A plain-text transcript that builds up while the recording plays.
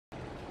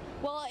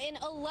Well, in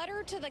a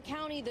letter to the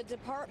county, the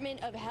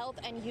Department of Health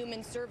and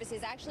Human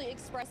Services actually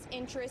expressed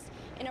interest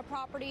in a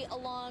property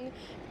along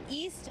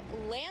East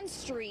Land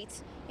Street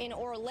in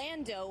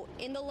Orlando.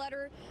 In the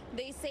letter,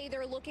 they say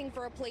they're looking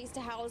for a place to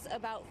house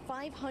about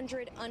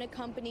 500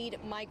 unaccompanied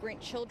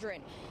migrant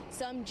children.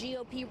 Some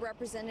GOP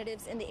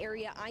representatives in the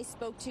area I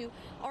spoke to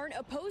aren't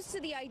opposed to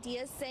the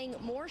idea, saying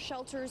more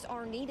shelters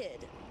are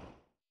needed.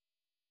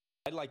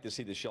 I'd like to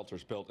see the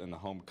shelters built in the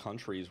home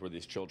countries where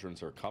these children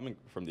are coming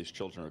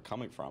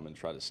from, and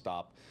try to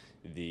stop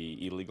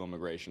the illegal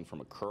immigration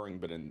from occurring.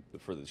 But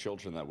for the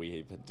children that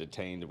we have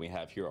detained and we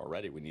have here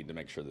already, we need to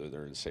make sure that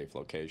they're in a safe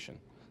location,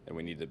 and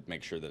we need to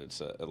make sure that it's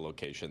a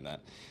location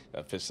that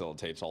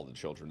facilitates all the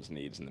children's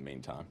needs in the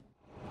meantime.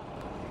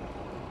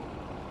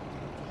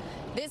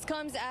 This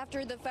comes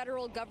after the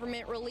federal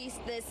government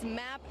released this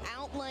map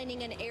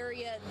outlining an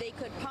area they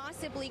could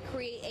possibly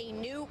create a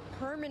new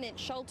permanent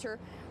shelter.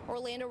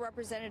 Orlando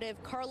Representative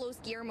Carlos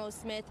Guillermo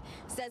Smith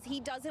says he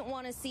doesn't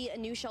want to see a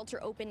new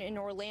shelter open in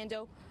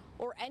Orlando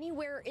or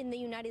anywhere in the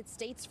United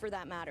States for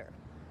that matter.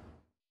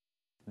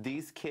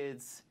 These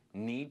kids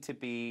need to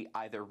be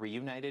either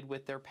reunited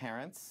with their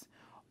parents,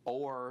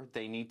 or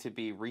they need to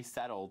be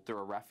resettled through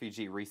a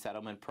refugee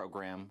resettlement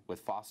program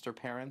with foster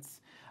parents,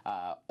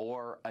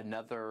 or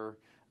another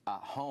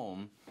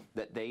home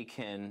that they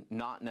can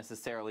not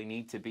necessarily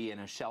need to be in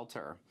a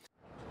shelter.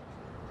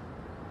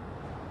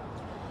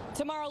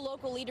 Tomorrow,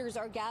 local leaders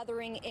are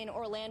gathering in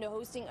Orlando,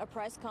 hosting a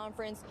press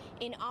conference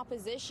in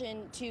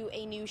opposition to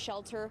a new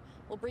shelter.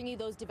 We'll bring you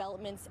those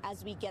developments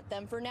as we get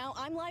them. For now,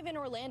 I'm live in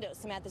Orlando.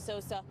 Samantha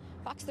Sosa,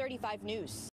 Fox 35 News.